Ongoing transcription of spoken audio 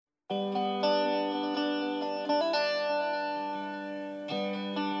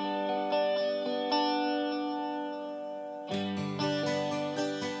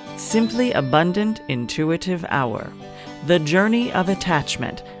Simply Abundant Intuitive Hour. The Journey of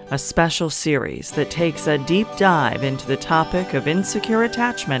Attachment, a special series that takes a deep dive into the topic of insecure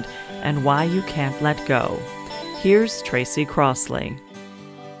attachment and why you can't let go. Here's Tracy Crossley.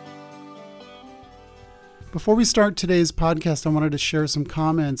 Before we start today's podcast, I wanted to share some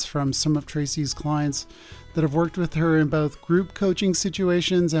comments from some of Tracy's clients that have worked with her in both group coaching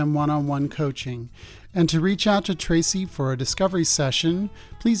situations and one-on-one coaching. And to reach out to Tracy for a discovery session,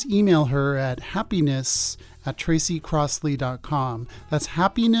 please email her at happiness@tracycrossley.com. That's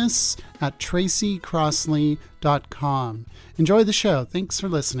happiness@tracycrossley.com. Enjoy the show. Thanks for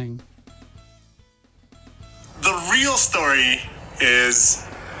listening. The real story is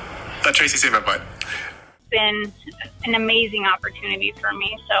that Tracy saved my butt. It's been an amazing opportunity for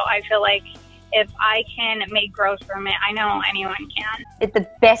me, so I feel like if I can make growth from it, I know anyone can. It's the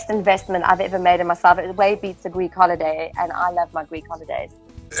best investment I've ever made in myself. It way beats a Greek holiday, and I love my Greek holidays.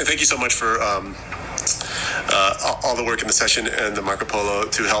 And thank you so much for all the work in the session and the Marco Polo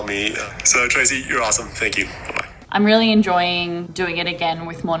to help me. So Tracy, you're awesome. Thank you. Bye-bye. I'm really enjoying doing it again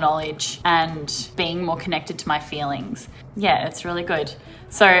with more knowledge and being more connected to my feelings. Yeah, it's really good.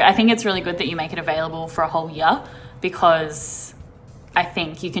 So I think it's really good that you make it available for a whole year, because I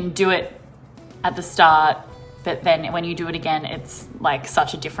think you can do it at the start, but then when you do it again, it's like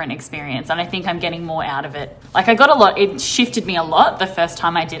such a different experience. And I think I'm getting more out of it. Like it shifted me a lot the first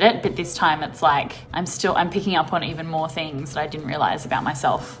time I did it, but this time it's like I'm picking up on even more things that I didn't realize about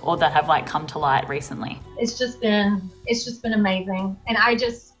myself or that have like come to light recently. It's just been amazing. And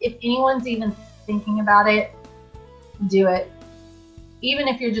if anyone's even thinking about it, do it. Even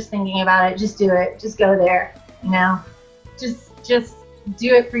if you're just thinking about it, just do it. Just go there, just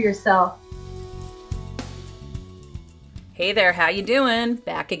do it for yourself. Hey there, how you doing?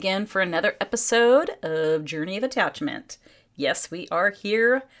 Back again for another episode of Journey of Attachment. Yes, we are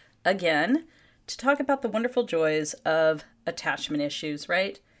here again to talk about the wonderful joys of attachment issues,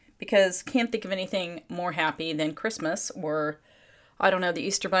 right? Because can't think of anything more happy than Christmas or, I don't know, the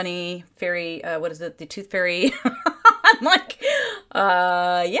Easter Bunny, fairy, the Tooth Fairy. I'm like,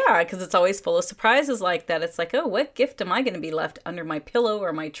 yeah, because it's always full of surprises like that. It's like, oh, what gift am I going to be left under my pillow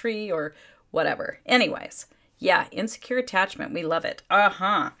or my tree or whatever? Anyways. Yeah, insecure attachment. We love it.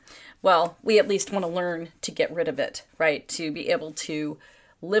 Well, we at least want to learn to get rid of it, right? To be able to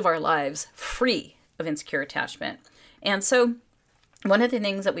live our lives free of insecure attachment. And so one of the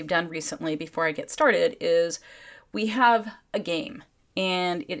things that we've done recently before I get started is we have a game,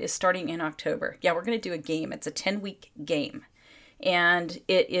 and it is starting in October. Yeah, we're going to do a game. It's a 10-week game. And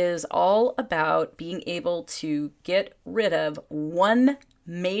it is all about being able to get rid of one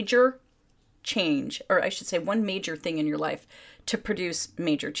major change, or I should say one major thing in your life to produce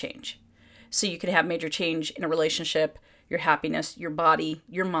major change. So you could have major change in a relationship, your happiness, your body,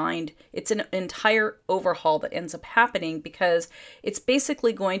 your mind. It's an entire overhaul that ends up happening because it's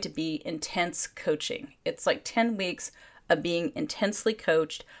basically going to be intense coaching. It's like 10 weeks of being intensely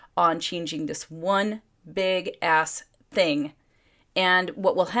coached on changing this one big ass thing. And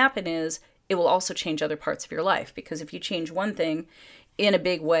what will happen is it will also change other parts of your life, because if you change one thing in a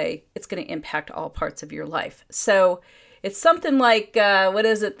big way, it's going to impact all parts of your life. So it's something like,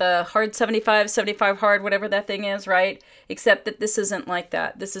 the hard 75 hard, whatever that thing is, right? Except that this isn't like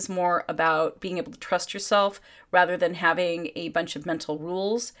that. This is more about being able to trust yourself rather than having a bunch of mental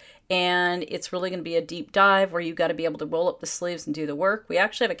rules. And it's really going to be a deep dive where you got to be able to roll up the sleeves and do the work. We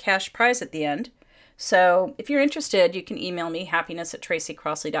actually have a cash prize at the end. So if you're interested, you can email me,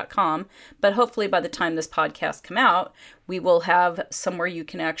 happiness@tracycrossley.com. But hopefully by the time this podcast come out, we will have somewhere you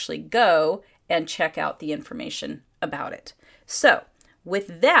can actually go and check out the information about it. So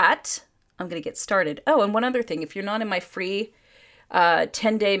with that, I'm going to get started. Oh, and one other thing, if you're not in my free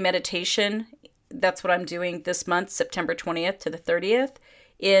 10-day meditation, that's what I'm doing this month, September 20th to the 30th.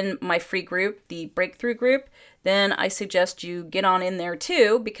 In my free group, the Breakthrough group, then I suggest you get on in there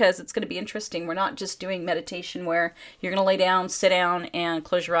too, because it's going to be interesting. We're not just doing meditation where you're going to lay down, sit down, and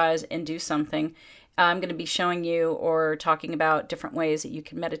close your eyes and do something. I'm going to be showing you or talking about different ways that you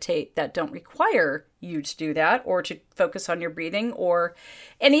can meditate that don't require you to do that or to focus on your breathing or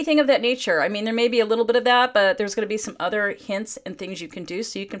anything of that nature. I mean, there may be a little bit of that, but there's going to be some other hints and things you can do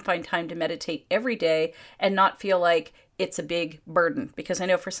so you can find time to meditate every day and not feel like it's a big burden, because I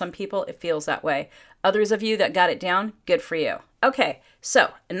know for some people it feels that way. Others of you that got it down, good for you. Okay,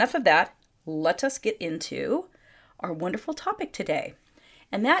 so enough of that. Let us get into our wonderful topic today.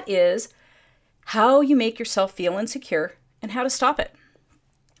 And that is how you make yourself feel insecure and how to stop it.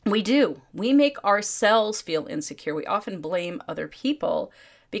 We do. We make ourselves feel insecure. We often blame other people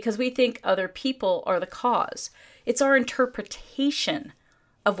because we think other people are the cause. It's our interpretation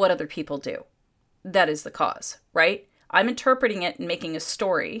of what other people do. That is the cause, right? I'm interpreting it and making a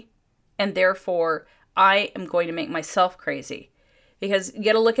story, and therefore I am going to make myself crazy. Because you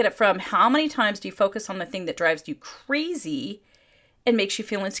got to look at it from how many times do you focus on the thing that drives you crazy and makes you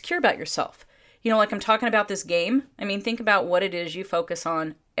feel insecure about yourself? You know, like I'm talking about this game. I mean, think about what it is you focus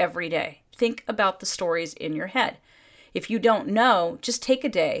on every day. Think about the stories in your head. If you don't know, just take a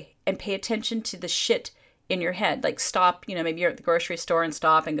day and pay attention to the shit in your head. Like stop, maybe you're at the grocery store and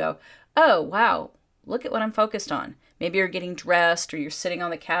stop and go, oh, wow, look at what I'm focused on. Maybe you're getting dressed or you're sitting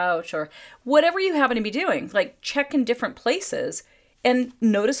on the couch or whatever you happen to be doing. Like check in different places and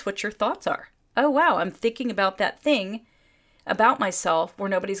notice what your thoughts are. Oh, wow, I'm thinking about that thing about myself where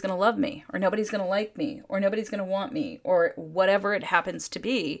nobody's going to love me or nobody's going to like me or nobody's going to want me or whatever it happens to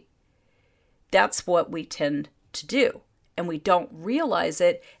be. That's what we tend to do. And we don't realize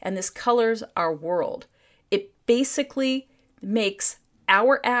it. And this colors our world. It basically makes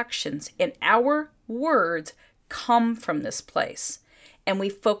our actions and our words come from this place. And we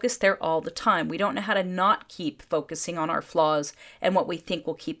focus there all the time. We don't know how to not keep focusing on our flaws and what we think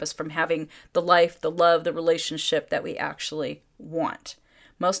will keep us from having the life, the love, the relationship that we actually want.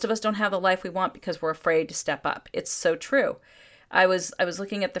 Most of us don't have the life we want because we're afraid to step up. It's so true. I was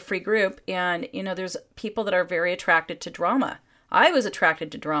looking at the free group and, there's people that are very attracted to drama. I was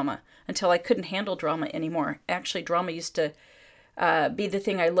attracted to drama until I couldn't handle drama anymore. Actually, drama used to be the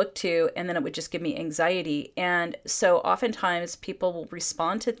thing I looked to, and then it would just give me anxiety. And so oftentimes people will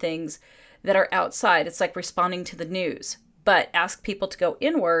respond to things that are outside. It's like responding to the news, but ask people to go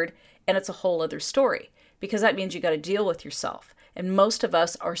inward and it's a whole other story because that means you got to deal with yourself. And most of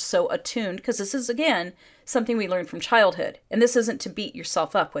us are so attuned because this is, again, something we learned from childhood. And this isn't to beat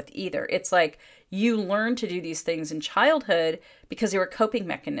yourself up with either. It's like you learn to do these things in childhood because they were coping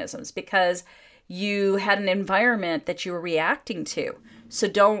mechanisms, because you had an environment that you were reacting to. So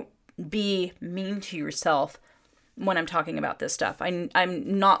don't be mean to yourself when I'm talking about this stuff. I'm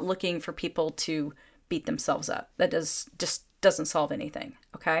not looking for people to beat themselves up. That just doesn't solve anything,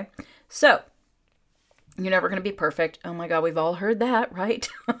 okay? So, you're never going to be perfect. Oh my God, we've all heard that, right?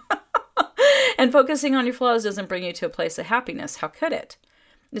 And focusing on your flaws doesn't bring you to a place of happiness. How could it?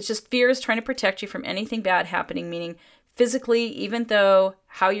 It's just fear is trying to protect you from anything bad happening, meaning physically, even though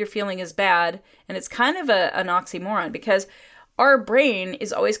how you're feeling is bad. And it's kind of an oxymoron because our brain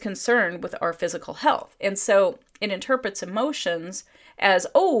is always concerned with our physical health. And so it interprets emotions as,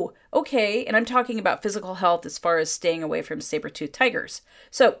 oh, okay. And I'm talking about physical health as far as staying away from saber-toothed tigers.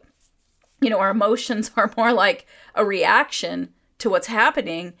 So, our emotions are more like a reaction to what's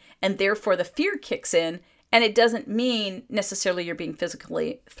happening, and therefore the fear kicks in, and it doesn't mean necessarily you're being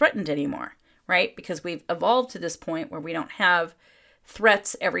physically threatened anymore, right? Because we've evolved to this point where we don't have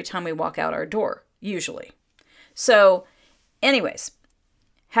threats every time we walk out our door, usually. So, anyways,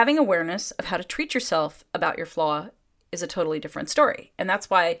 having awareness of how to treat yourself about your flaw is a totally different story. And that's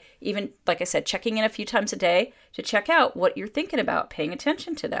why even, like I said, checking in a few times a day to check out what you're thinking about, paying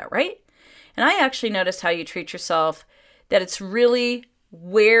attention to that, right? And I actually noticed how you treat yourself, that it's really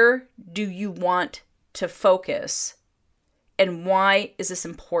where do you want to focus and why is this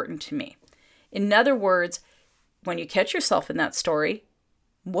important to me? In other words, when you catch yourself in that story,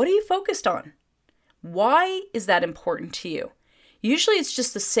 what are you focused on? Why is that important to you? Usually it's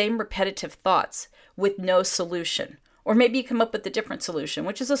just the same repetitive thoughts with no solution. Or maybe you come up with a different solution,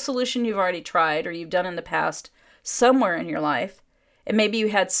 which is a solution you've already tried or you've done in the past somewhere in your life. And maybe you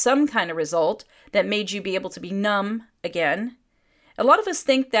had some kind of result that made you be able to be numb again. A lot of us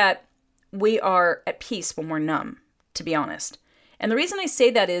think that we are at peace when we're numb, to be honest. And the reason I say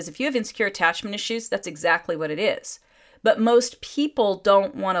that is if you have insecure attachment issues, that's exactly what it is. But most people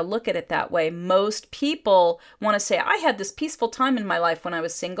don't want to look at it that way. Most people want to say, I had this peaceful time in my life when I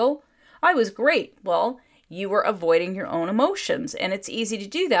was single. I was great. Well, you were avoiding your own emotions. And it's easy to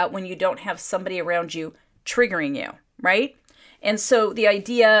do that when you don't have somebody around you triggering you, right? And so the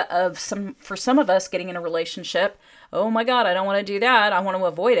idea of for some of us getting in a relationship, oh my God, I don't want to do that. I want to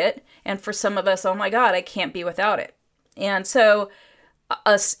avoid it. And for some of us, oh my God, I can't be without it. And so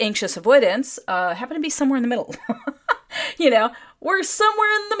us anxious avoidants happen to be somewhere in the middle. We're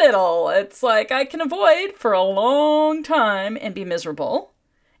somewhere in the middle. It's like I can avoid for a long time and be miserable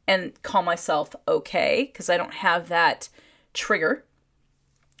and call myself okay because I don't have that trigger.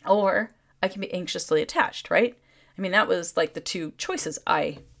 Or I can be anxiously attached, right? I mean, that was like the two choices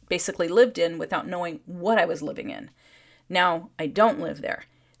I basically lived in without knowing what I was living in. Now I don't live there.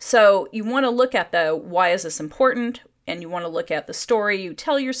 So you want to look at why is this important? and you want to look at the story you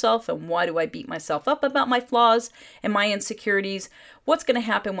tell yourself and why do I beat myself up about my flaws and my insecurities? What's going to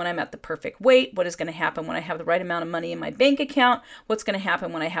happen when I'm at the perfect weight? What is going to happen when I have the right amount of money in my bank account? What's going to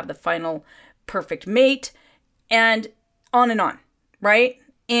happen when I have the final perfect mate? And on, right?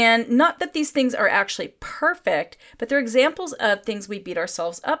 And not that these things are actually perfect, but they're examples of things we beat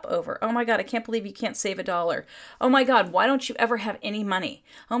ourselves up over. Oh my God, I can't believe you can't save $1. Oh my God, why don't you ever have any money?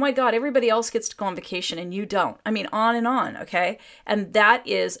 Oh my God, everybody else gets to go on vacation and you don't. I mean, on, okay? And that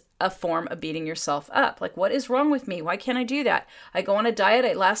is a form of beating yourself up. Like, what is wrong with me? Why can't I do that? I go on a diet,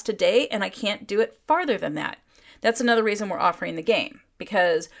 I last a day, and I can't do it farther than that. That's another reason we're offering the game,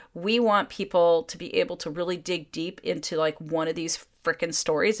 because we want people to be able to really dig deep into like one of these freaking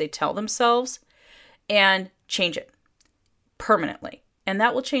stories they tell themselves and change it permanently. And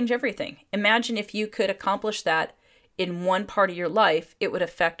that will change everything. Imagine if you could accomplish that in one part of your life, it would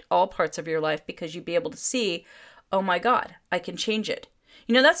affect all parts of your life because you'd be able to see, oh my God, I can change it.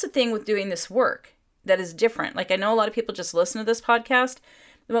 You know, that's the thing with doing this work that is different. Like, I know a lot of people just listen to this podcast,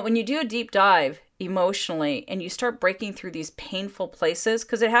 but when you do a deep dive emotionally and you start breaking through these painful places,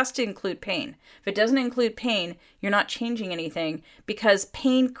 because it has to include pain. If it doesn't include pain, you're not changing anything, because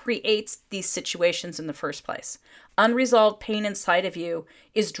pain creates these situations in the first place. Unresolved pain inside of you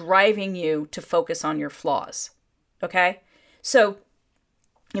is driving you to focus on your flaws. Okay? So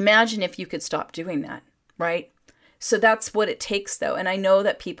imagine if you could stop doing that, right? So that's what it takes, though. And I know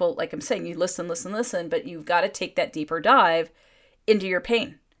that people, like I'm saying, you listen, but you've got to take that deeper dive into your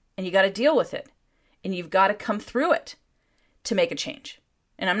pain, and you got to deal with it, and you've got to come through it to make a change.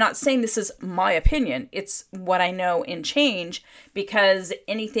 And I'm not saying this is my opinion. It's what I know in change, because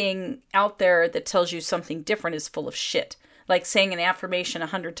anything out there that tells you something different is full of shit. Like saying an affirmation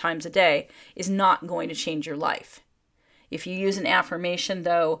 100 times a day is not going to change your life. If you use an affirmation,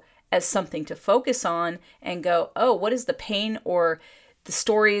 though, as something to focus on and go, oh, what is the pain or the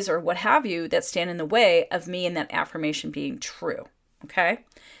stories or what have you that stand in the way of me and that affirmation being true? Okay?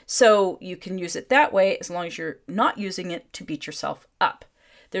 So you can use it that way as long as you're not using it to beat yourself up.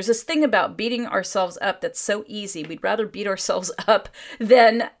 There's this thing about beating ourselves up that's so easy. We'd rather beat ourselves up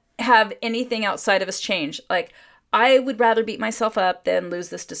than have anything outside of us change. Like, I would rather beat myself up than lose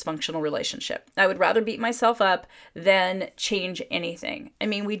this dysfunctional relationship. I would rather beat myself up than change anything. I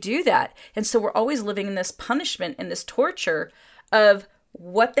mean, we do that. And so we're always living in this punishment and this torture of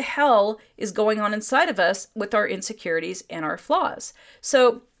what the hell is going on inside of us with our insecurities and our flaws.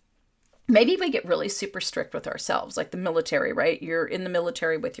 So maybe we get really super strict with ourselves, like the military, right? You're in the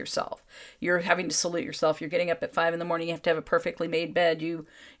military with yourself. You're having to salute yourself. You're getting up at 5 a.m. You have to have a perfectly made bed. You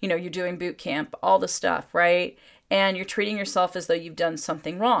know, you're doing boot camp, all the stuff, right? And you're treating yourself as though you've done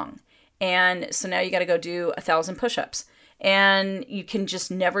something wrong. And so now you got to go do 1,000 push-ups, and you can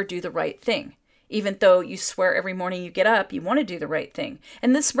just never do the right thing. Even though you swear every morning you get up, you want to do the right thing.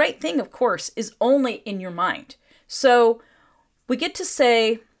 And this right thing, of course, is only in your mind. So we get to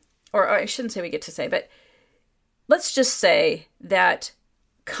say, or I shouldn't say we get to say, but let's just say that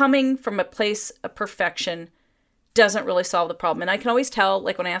coming from a place of perfection doesn't really solve the problem. And I can always tell,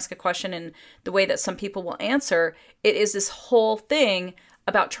 like when I ask a question and the way that some people will answer, it is this whole thing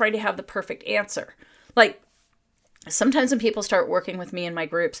about trying to have the perfect answer. Like, sometimes when people start working with me in my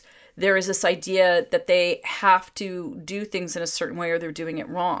groups, there is this idea that they have to do things in a certain way or they're doing it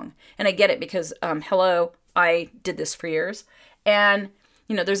wrong. And I get it because, hello, I did this for years. And,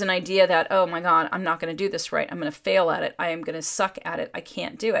 you know, there's an idea that, oh my God, I'm not going to do this right. I'm going to fail at it. I am going to suck at it. I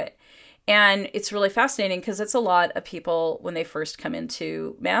can't do it. And it's really fascinating because it's a lot of people when they first come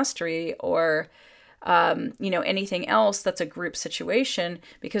into mastery or, anything else that's a group situation,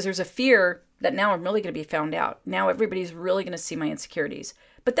 because there's a fear that now I'm really going to be found out. Now everybody's really going to see my insecurities.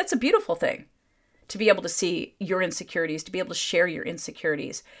 But that's a beautiful thing, to be able to see your insecurities, to be able to share your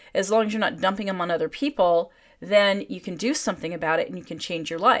insecurities. As long as you're not dumping them on other people, then you can do something about it and you can change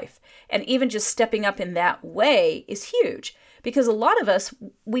your life. And even just stepping up in that way is huge, because a lot of us,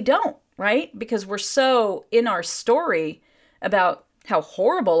 we don't, right? Because we're so in our story about how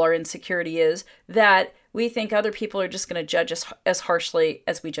horrible our insecurity is that we think other people are just going to judge us as harshly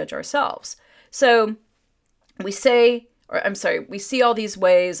as we judge ourselves. So we see all these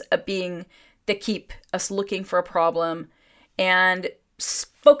ways of being that keep us looking for a problem and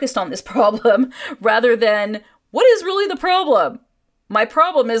focused on this problem rather than what is really the problem. My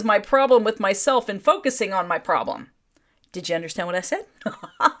problem is my problem with myself and focusing on my problem. Did you understand what I said?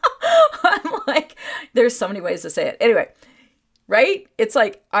 I'm like, there's so many ways to say it. Anyway, right? It's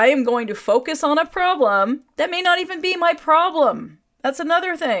like, I am going to focus on a problem that may not even be my problem. That's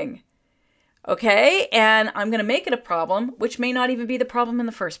another thing. Okay, and I'm going to make it a problem, which may not even be the problem in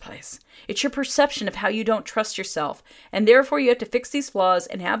the first place. It's your perception of how you don't trust yourself, and therefore you have to fix these flaws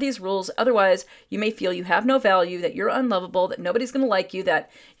and have these rules. Otherwise, you may feel you have no value, that you're unlovable, that nobody's going to like you, that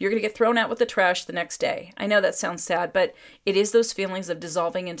you're going to get thrown out with the trash the next day. I know that sounds sad, but it is those feelings of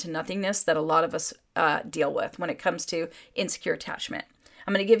dissolving into nothingness that a lot of us deal with when it comes to insecure attachment.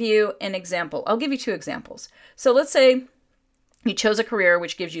 I'm going to give you an example. I'll give you 2 examples. So let's say you chose a career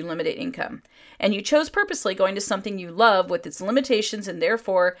which gives you limited income, and you chose purposely going to something you love with its limitations, and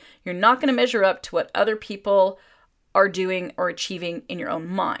therefore you're not going to measure up to what other people are doing or achieving in your own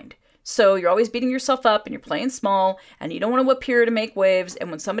mind. So you're always beating yourself up and you're playing small and you don't want to appear to make waves.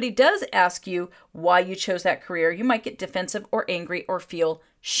 And when somebody does ask you why you chose that career, you might get defensive or angry or feel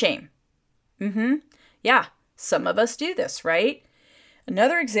shame. Yeah, some of us do this, right?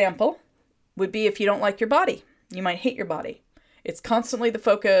 Another example would be if you don't like your body. You might hate your body. It's constantly the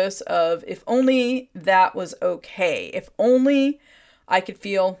focus of, if only that was okay. If only I could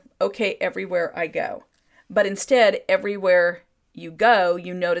feel okay everywhere I go. But instead, everywhere you go,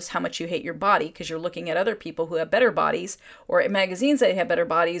 you notice how much you hate your body because you're looking at other people who have better bodies, or at magazines that have better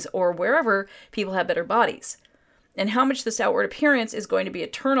bodies, or wherever people have better bodies. And how much this outward appearance is going to be a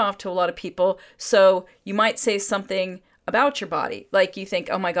turnoff to a lot of people. So you might say something about your body. Like you think,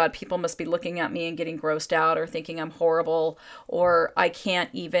 oh my God, people must be looking at me and getting grossed out or thinking I'm horrible or I can't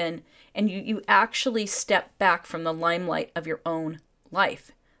even. And you actually step back from the limelight of your own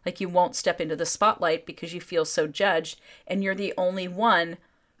life. Like you won't step into the spotlight because you feel so judged and you're the only one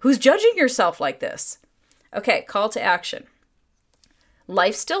who's judging yourself like this. Okay, call to action.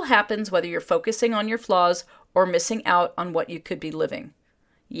 Life still happens whether you're focusing on your flaws or missing out on what you could be living.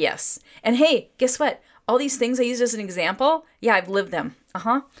 Yes. And hey, guess what? All these things I used as an example, yeah, I've lived them.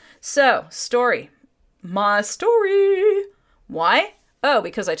 So, story. My story. Why? Oh,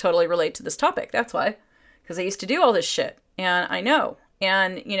 because I totally relate to this topic. That's why. Because I used to do all this shit. And I know.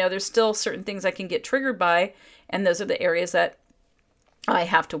 And, there's still certain things I can get triggered by. And those are the areas that I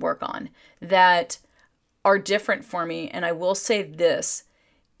have to work on that are different for me. And I will say this,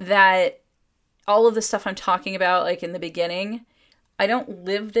 that all of the stuff I'm talking about, like in the beginning, I don't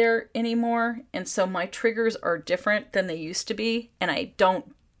live there anymore, and so my triggers are different than they used to be, and I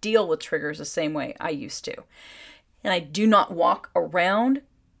don't deal with triggers the same way I used to. And I do not walk around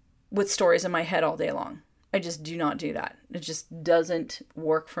with stories in my head all day long. I just do not do that. It just doesn't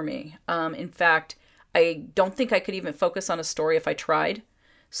work for me. In fact, I don't think I could even focus on a story if I tried.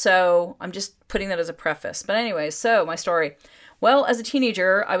 So I'm just putting that as a preface. But anyway, so my story. Well, as a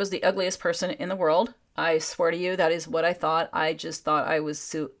teenager, I was the ugliest person in the world. I swear to you, that is what I thought. I just thought I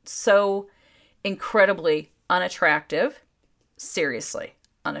was so incredibly unattractive. Seriously,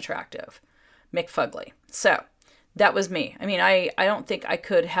 unattractive. McFugly. So that was me. I mean, I don't think I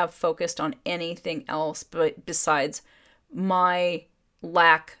could have focused on anything else but besides my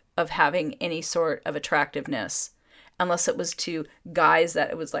lack of having any sort of attractiveness, unless it was to guys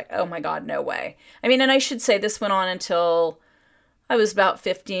that it was like, oh my God, no way. I mean, and I should say this went on until I was about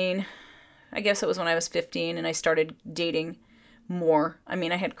 15. I guess it was when I was 15 and I started dating more. I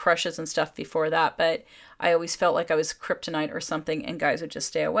mean, I had crushes and stuff before that, but I always felt like I was kryptonite or something and guys would just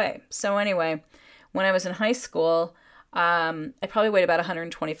stay away. So anyway, when I was in high school, I probably weighed about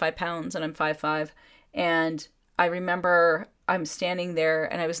 125 pounds and I'm 5'5". And I remember I'm standing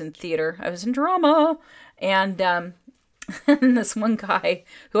there and I was in theater. I was in drama. And, and this one guy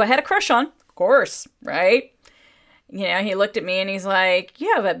who I had a crush on, of course, right? He looked at me and he's like,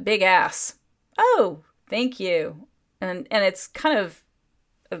 you have a big ass. Oh, thank you. And it's kind of,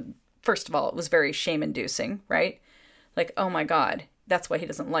 first of all, it was very shame-inducing, right? Like, oh my God, that's why he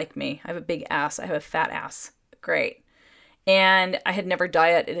doesn't like me. I have a big ass. I have a fat ass. Great. And I had never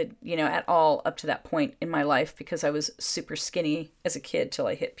dieted, at all up to that point in my life because I was super skinny as a kid till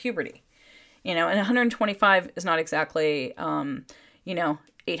I hit puberty. And 125 is not exactly,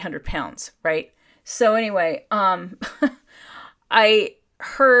 800 pounds, right? So anyway, I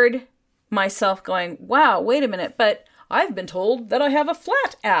heard myself going, wow, wait a minute, but I've been told that I have a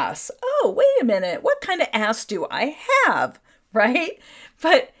flat ass. Oh, wait a minute, what kind of ass do I have, right?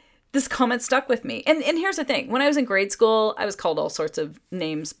 But this comment stuck with me. And here's the thing. When I was in grade school, I was called all sorts of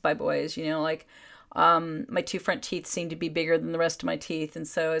names by boys, like my 2 front teeth seemed to be bigger than the rest of my teeth. And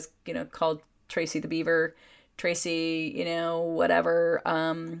so I was, called Tracy the Beaver, Tracy, whatever.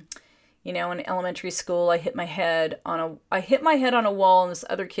 In elementary school, I hit my head on a wall, and this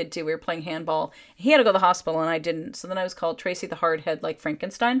other kid too. We were playing handball. He had to go to the hospital, and I didn't. So then I was called Tracy the Hardhead, like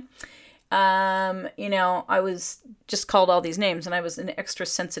Frankenstein. I was just called all these names, and I was an extra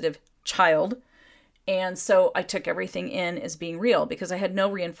sensitive child. And so I took everything in as being real because I had no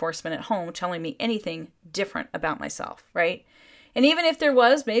reinforcement at home telling me anything different about myself, right? And even if there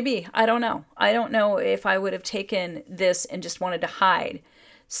was, maybe, I don't know. I don't know if I would have taken this and just wanted to hide.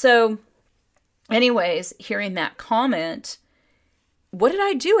 So anyways, hearing that comment, what did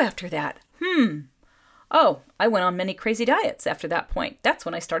I do after that? Oh, I went on many crazy diets after that point. That's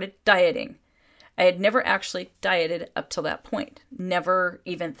when I started dieting. I had never actually dieted up till that point. Never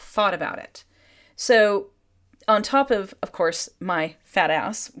even thought about it. So on top of course, my fat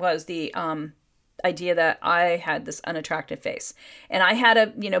ass was the idea that I had this unattractive face. And I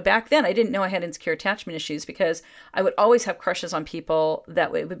had back then, I didn't know I had insecure attachment issues because I would always have crushes on people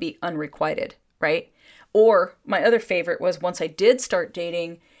that would be unrequited, right? Or my other favorite was once I did start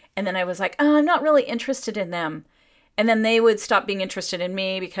dating and then I was like, oh, I'm not really interested in them. And then they would stop being interested in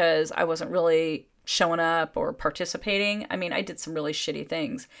me because I wasn't really showing up or participating. I mean, I did some really shitty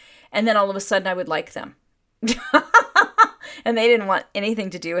things. And then all of a sudden I would like them. And they didn't want anything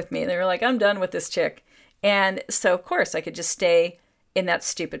to do with me. They were like, I'm done with this chick. And so, of course, I could just stay in that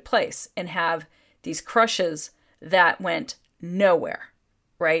stupid place and have these crushes that went nowhere,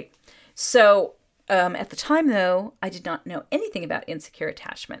 right? So at the time, though, I did not know anything about insecure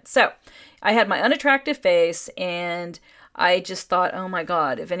attachment. So I had my unattractive face and I just thought, oh my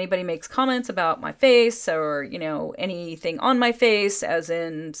God, if anybody makes comments about my face or, anything on my face, as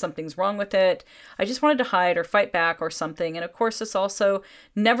in something's wrong with it, I just wanted to hide or fight back or something. And of course, this also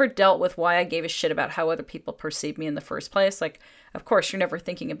never dealt with why I gave a shit about how other people perceive me in the first place. Like, of course, you're never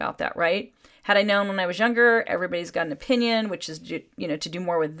thinking about that, right? Had I known when I was younger, everybody's got an opinion, which is, to do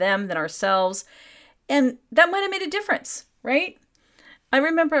more with them than ourselves. And that might have made a difference, right? I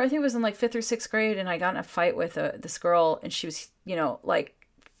remember, I think it was in like 5th or 6th grade, and I got in a fight with this girl, and she was, like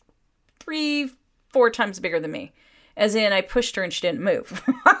 3-4 times bigger than me. As in, I pushed her and she didn't move.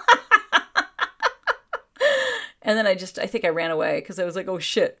 And then I think I ran away because I was like, oh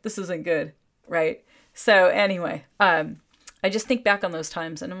shit, this isn't good, right? So anyway, I just think back on those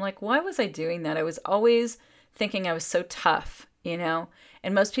times, and I'm like, why was I doing that? I was always thinking I was so tough,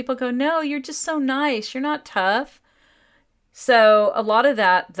 And most people go, no, you're just so nice. You're not tough. So a lot of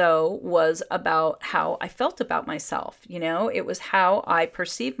that, though, was about how I felt about myself. It was how I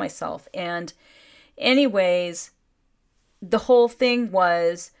perceived myself. And anyways, the whole thing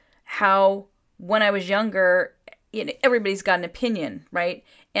was how when I was younger, everybody's got an opinion, right?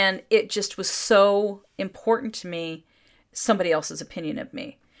 And it just was so important to me, somebody else's opinion of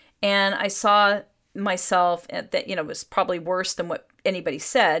me. And I saw myself that, was probably worse than what anybody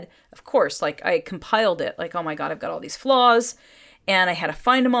said. Of course, like I compiled it like, oh my God, I've got all these flaws and I had to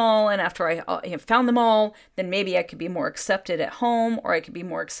find them all. And after I found them all, then maybe I could be more accepted at home or I could be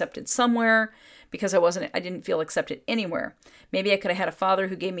more accepted somewhere because I didn't feel accepted anywhere. Maybe I could have had a father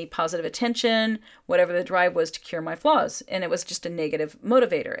who gave me positive attention, whatever the drive was to cure my flaws. And it was just a negative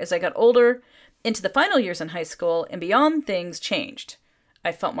motivator. As I got older into the final years in high school and beyond, things changed.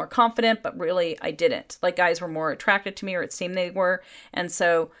 I felt more confident, but really I didn't. Like guys were more attracted to me, or it seemed they were. And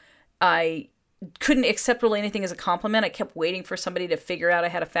so I couldn't accept really anything as a compliment. I kept waiting for somebody to figure out I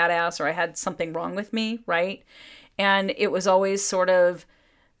had a fat ass or I had something wrong with me, right? And it was always sort of,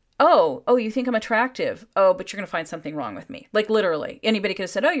 oh, you think I'm attractive. Oh, but you're going to find something wrong with me. Like literally. Anybody could have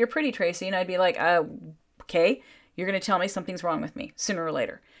said, oh, you're pretty, Tracy. And I'd be like, okay, you're going to tell me something's wrong with me sooner or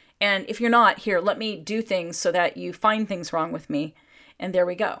later. And if you're not, here, let me do things so that you find things wrong with me. And there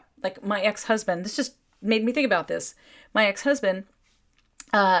we go. Like my ex-husband, this just made me think about this. My ex-husband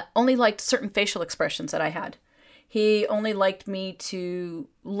only liked certain facial expressions that I had. He only liked me to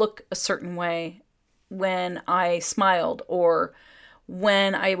look a certain way when I smiled or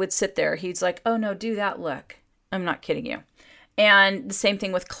when I would sit there. He's like, oh no, do that look. I'm not kidding you. And the same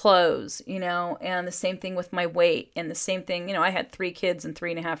thing with clothes, and the same thing with my weight and the same thing, I had 3 kids in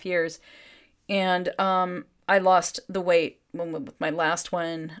 3.5 years. And I lost the weight with my last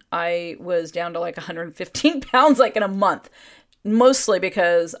one. I was down to like 115 pounds like in a month, mostly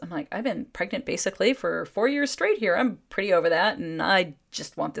because I'm like, I've been pregnant basically for 4 years straight here. I'm pretty over that and I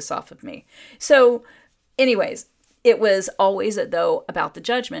just want this off of me. So anyways, it was always though about the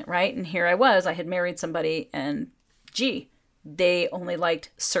judgment, right? And here I had married somebody and they only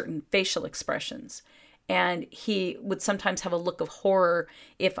liked certain facial expressions. And he would sometimes have a look of horror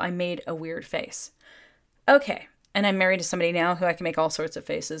if I made a weird face. Okay. And I'm married to somebody now who I can make all sorts of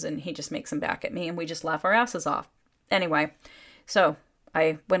faces and he just makes them back at me and we just laugh our asses off. Anyway, so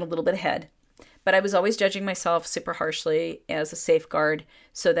I went a little bit ahead, but I was always judging myself super harshly as a safeguard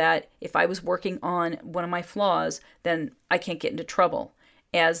so that if I was working on one of my flaws, then I can't get into trouble.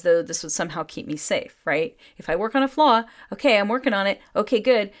 as though this would somehow keep me safe, right? If I work on a flaw, okay, I'm working on it. Okay,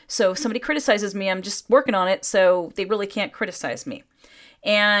 good. So if somebody criticizes me, I'm just working on it, so they really can't criticize me.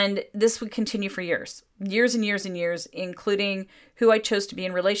 And this would continue for years and years and years, including who I chose to be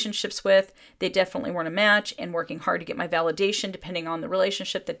in relationships with. They definitely weren't a match, and working hard to get my validation depending on the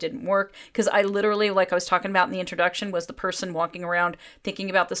relationship that didn't work. Because I literally, like I was talking about in the introduction, was the person walking around thinking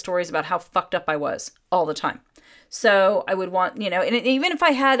about the stories about how fucked up I was all the time. So I would want, and even if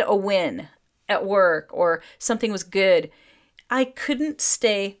I had a win at work or something was good, I couldn't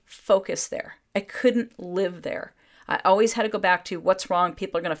stay focused there. I couldn't live there. I always had to go back to what's wrong.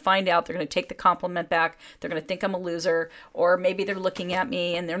 People are going to find out. They're going to take the compliment back. They're going to think I'm a loser, or maybe they're looking at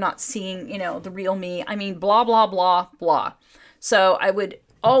me and they're not seeing, the real me. I mean, blah, blah, blah, blah. So I would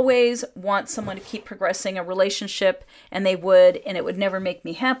always want someone to keep progressing a relationship, and they would, and it would never make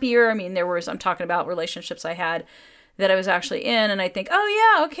me happier. I mean, I'm talking about relationships I had that I was actually in, and I think,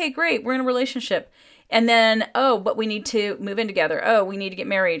 oh yeah, okay, great, we're in a relationship. And then, oh, but we need to move in together. Oh, we need to get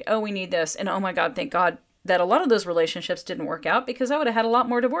married. Oh, we need this. And oh my God, thank God that a lot of those relationships didn't work out, because I would have had a lot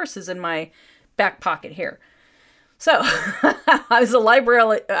more divorces in my back pocket here. So I was a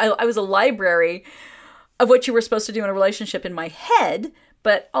library of what you were supposed to do in a relationship in my head,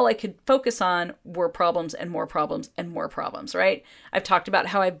 but all I could focus on were problems and more problems and more problems, right? I've talked about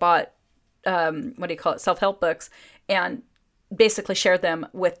how I bought, self-help books, and basically shared them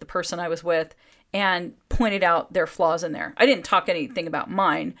with the person I was with and pointed out their flaws in there. I didn't talk anything about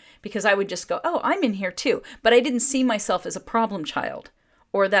mine, because I would just go, oh, I'm in here too. But I didn't see myself as a problem child,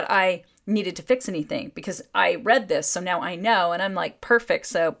 or that I needed to fix anything, because I read this, so now I know, and I'm like, perfect,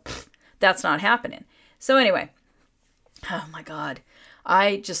 so that's not happening. So anyway, oh my God,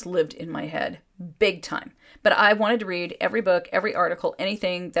 I just lived in my head big time. But I wanted to read every book, every article,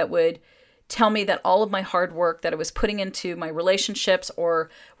 anything that would tell me that all of my hard work that I was putting into my relationships, or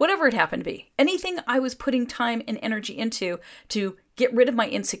whatever it happened to be, anything I was putting time and energy into to get rid of my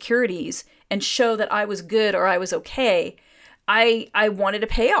insecurities and show that I was good or I was okay, I wanted a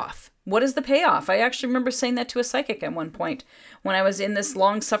payoff. What is the payoff? I actually remember saying that to a psychic at one point when I was in this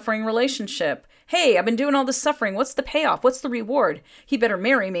long-suffering relationship. Hey, I've been doing all this suffering. What's the payoff? What's the reward? He better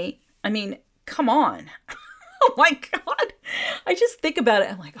marry me. I mean, come on. Oh my God. I just think about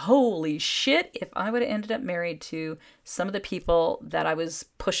it. I'm like, holy shit. If I would have ended up married to some of the people that I was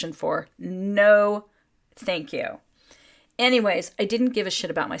pushing for, no, thank you. Anyways, I didn't give a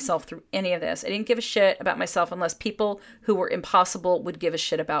shit about myself through any of this. I didn't give a shit about myself unless people who were impossible would give a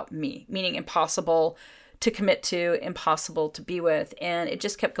shit about me, meaning impossible to commit to, impossible to be with. And it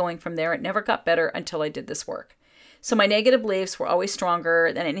just kept going from there. It never got better until I did this work. So my negative beliefs were always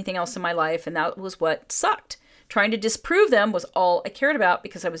stronger than anything else in my life, and that was what sucked. Trying to disprove them was all I cared about,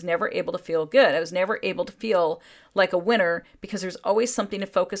 because I was never able to feel good. I was never able to feel like a winner, because there's always something to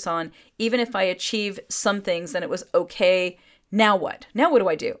focus on. Even if I achieve some things, then it was okay. Now what? Now what do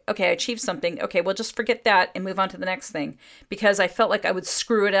I do? Okay, I achieved something. Okay, well, just forget that and move on to the next thing, because I felt like I would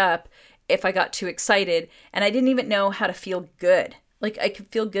screw it up if I got too excited, and I didn't even know how to feel good. Like, I could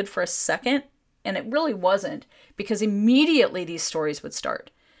feel good for a second, and it really wasn't, because immediately these stories would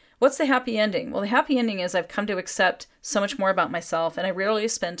start. What's the happy ending? Well, the happy ending is I've come to accept so much more about myself, and I rarely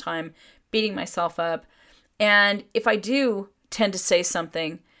spend time beating myself up. And if I do tend to say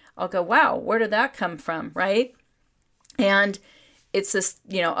something, I'll go, wow, where did that come from, right? And it's this,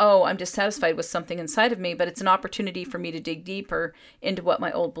 oh, I'm dissatisfied with something inside of me, but it's an opportunity for me to dig deeper into what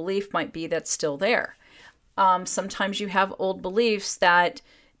my old belief might be that's still there. Sometimes you have old beliefs that,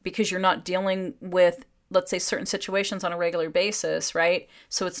 because you're not dealing with, let's say, certain situations on a regular basis, right?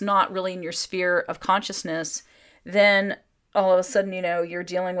 So it's not really in your sphere of consciousness. Then all of a sudden, you're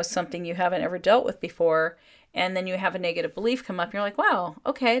dealing with something you haven't ever dealt with before. And then you have a negative belief come up. And you're like, wow,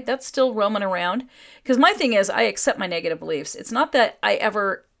 okay, that's still roaming around. Because my thing is, I accept my negative beliefs. It's not that I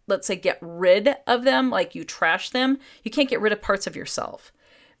ever, let's say, get rid of them, like you trash them. You can't get rid of parts of yourself.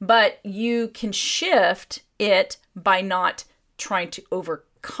 But you can shift it by not trying to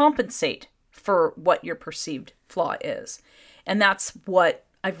overcompensate for what your perceived flaw is. And that's what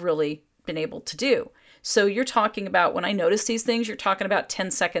I've really been able to do. So you're talking about, when I notice these things, you're talking about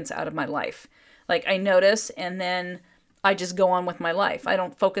 10 seconds out of my life. Like, I notice, and then I just go on with my life. I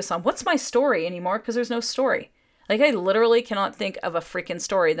don't focus on what's my story anymore, because there's no story. Like, I literally cannot think of a freaking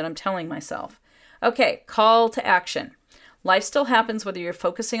story that I'm telling myself. Okay, call to action. Life still happens whether you're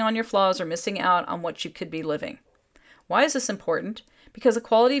focusing on your flaws or missing out on what you could be living. Why is this important? Because the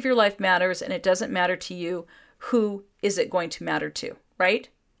quality of your life matters, and it doesn't matter to you, who is it going to matter to, right?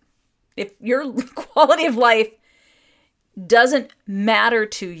 If your quality of life doesn't matter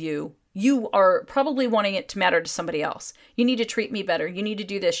to you, you are probably wanting it to matter to somebody else. You need to treat me better. You need to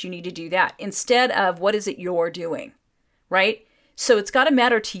do this. You need to do that. Instead of what is it you're doing, right? So it's got to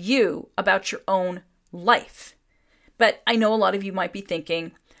matter to you about your own life. But I know a lot of you might be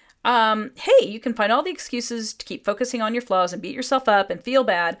thinking, hey, you can find all the excuses to keep focusing on your flaws and beat yourself up and feel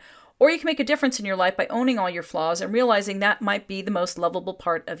bad, or you can make a difference in your life by owning all your flaws and realizing that might be the most lovable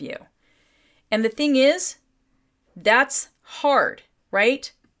part of you. And the thing is, that's hard,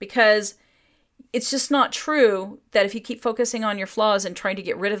 right? Because it's just not true that if you keep focusing on your flaws and trying to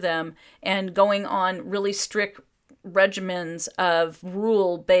get rid of them and going on really strict regimens of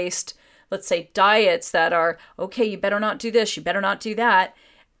rule-based, let's say, diets that are, okay, you better not do this, you better not do that.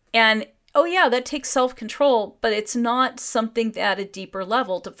 And, oh yeah, that takes self-control, but it's not something at a deeper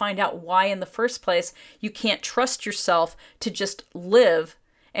level to find out why in the first place you can't trust yourself to just live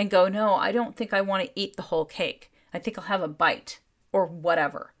and go, no, I don't think I want to eat the whole cake. I think I'll have a bite or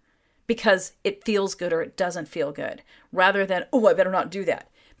whatever because it feels good or it doesn't feel good, rather than, oh, I better not do that.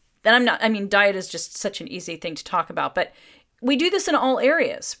 Then diet is just such an easy thing to talk about, but we do this in all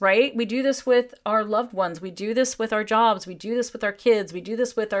areas, right? We do this with our loved ones. We do this with our jobs. We do this with our kids. We do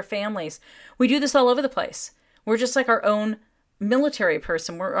this with our families. We do this all over the place. We're just like our own military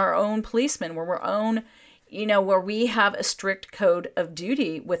person. We're our own policeman. We're our own, where we have a strict code of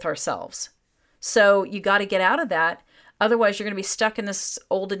duty with ourselves. So you got to get out of that. Otherwise, you're going to be stuck in this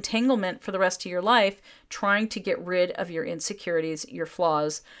old entanglement for the rest of your life, trying to get rid of your insecurities, your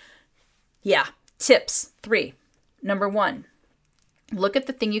flaws. Yeah. Tips 3. Number 1, look at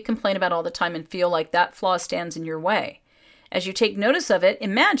the thing you complain about all the time and feel like that flaw stands in your way. As you take notice of it,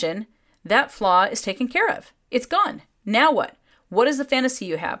 imagine that flaw is taken care of. It's gone. Now what? What is the fantasy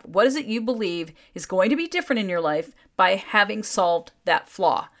you have? What is it you believe is going to be different in your life by having solved that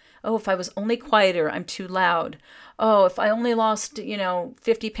flaw? Oh, if I was only quieter, I'm too loud. Oh, if I only lost,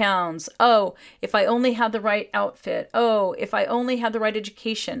 50 pounds. Oh, if I only had the right outfit. Oh, if I only had the right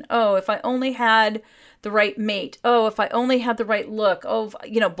education. Oh, if I only had the right mate. Oh, if I only had the right look. Oh,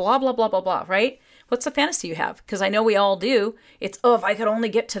 blah, blah, blah, blah, blah, right? What's the fantasy you have? Because I know we all do. It's, oh, if I could only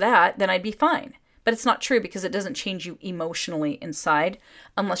get to that, then I'd be fine. But it's not true because it doesn't change you emotionally inside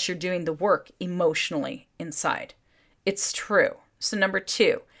unless you're doing the work emotionally inside. It's true. So number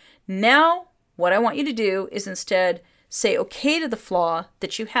 2, now what I want you to do is instead say okay to the flaw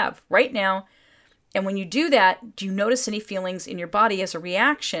that you have right now. And when you do that, do you notice any feelings in your body as a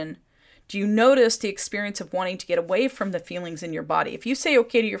reaction? Do you notice the experience of wanting to get away from the feelings in your body? If you say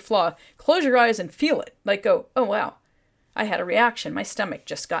okay to your flaw, close your eyes and feel it. Like go, oh wow, I had a reaction. My stomach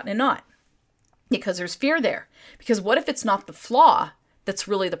just got in a knot. Because there's fear there. Because what if it's not the flaw that's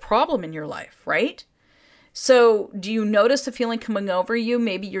really the problem in your life, right? So do you notice the feeling coming over you?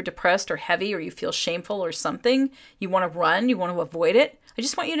 Maybe you're depressed or heavy or you feel shameful or something. You want to run. You want to avoid it. I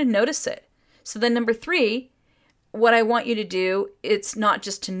just want you to notice it. So then number 3, what I want you to do, it's not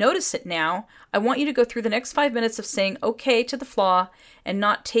just to notice it now. I want you to go through the next 5 minutes of saying okay to the flaw and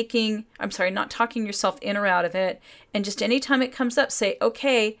not talking yourself in or out of it. And just anytime it comes up, say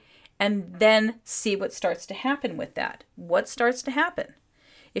okay, and then see what starts to happen with that. What starts to happen?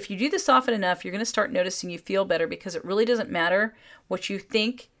 If you do this often enough, you're going to start noticing you feel better because it really doesn't matter what you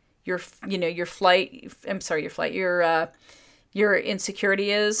think your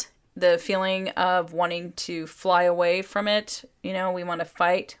insecurity is. The feeling of wanting to fly away from it. We want to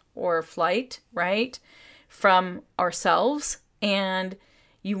fight or flight, right? From ourselves. And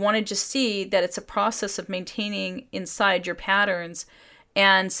you want to just see that it's a process of maintaining inside your patterns.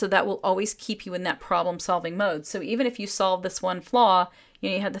 And so that will always keep you in that problem-solving mode. So even if you solve this one flaw,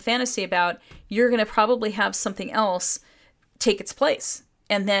 you had the fantasy about, you're going to probably have something else take its place.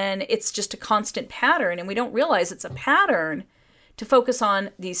 And then it's just a constant pattern. And we don't realize it's a pattern to focus on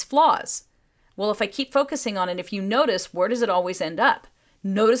these flaws. Well, if I keep focusing on it, if you notice, where does it always end up?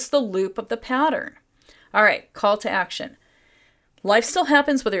 Notice the loop of the pattern. All right, call to action. Life still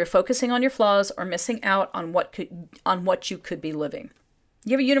happens whether you're focusing on your flaws or missing out on what you could be living.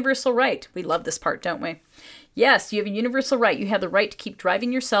 You have a universal right. We love this part, don't we? Yes, you have a universal right. You have the right to keep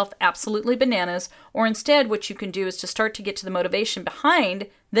driving yourself absolutely bananas, or instead what you can do is to start to get to the motivation behind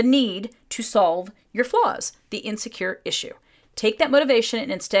the need to solve your flaws, the insecure issue. Take that motivation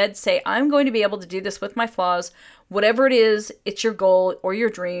and instead say, I'm going to be able to do this with my flaws. Whatever it is, it's your goal or your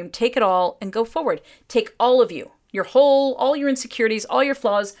dream. Take it all and go forward. Take all of you, all your insecurities, all your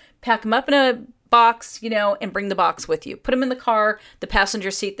flaws, pack them up in a box, and bring the box with you. Put them in the car, the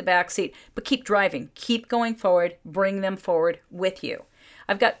passenger seat, the back seat, but keep driving. Keep going forward. Bring them forward with you.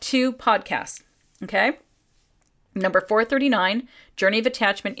 I've got 2 podcasts, okay? Number 439, Journey of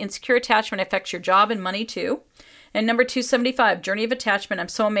Attachment. Insecure attachment affects your job and money too. And number 275, Journey of Attachment. I'm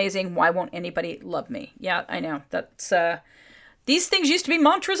so amazing. Why won't anybody love me? Yeah, I know. That's these things used to be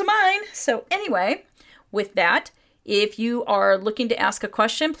mantras of mine. So anyway, with that, if you are looking to ask a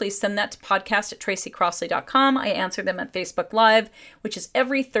question, please send that to podcast@tracycrossley.com. I answer them at Facebook Live, which is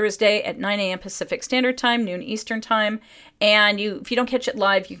every Thursday at 9 a.m. Pacific Standard Time, noon Eastern Time. And if you don't catch it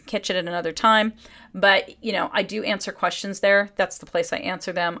live, you can catch it at another time. But, I do answer questions there. That's the place I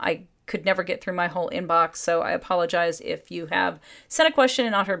answer them. I could never get through my whole inbox, so I apologize if you have sent a question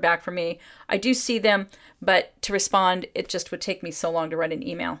and not heard back from me. I do see them, but to respond, it just would take me so long to write an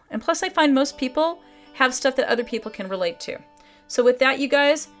email. And plus, I find most people have stuff that other people can relate to. So with that, you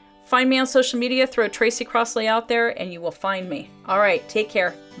guys, find me on social media, throw Tracy Crossley out there, and you will find me. All right, take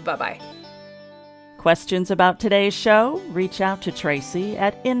care. Bye-bye. Questions about today's show? Reach out to Tracy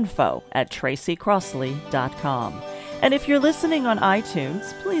at info@tracycrossley.com. And if you're listening on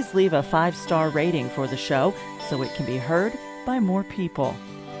iTunes, please leave a 5-star rating for the show so it can be heard by more people.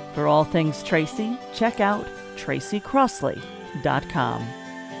 For all things Tracy, check out tracycrossley.com.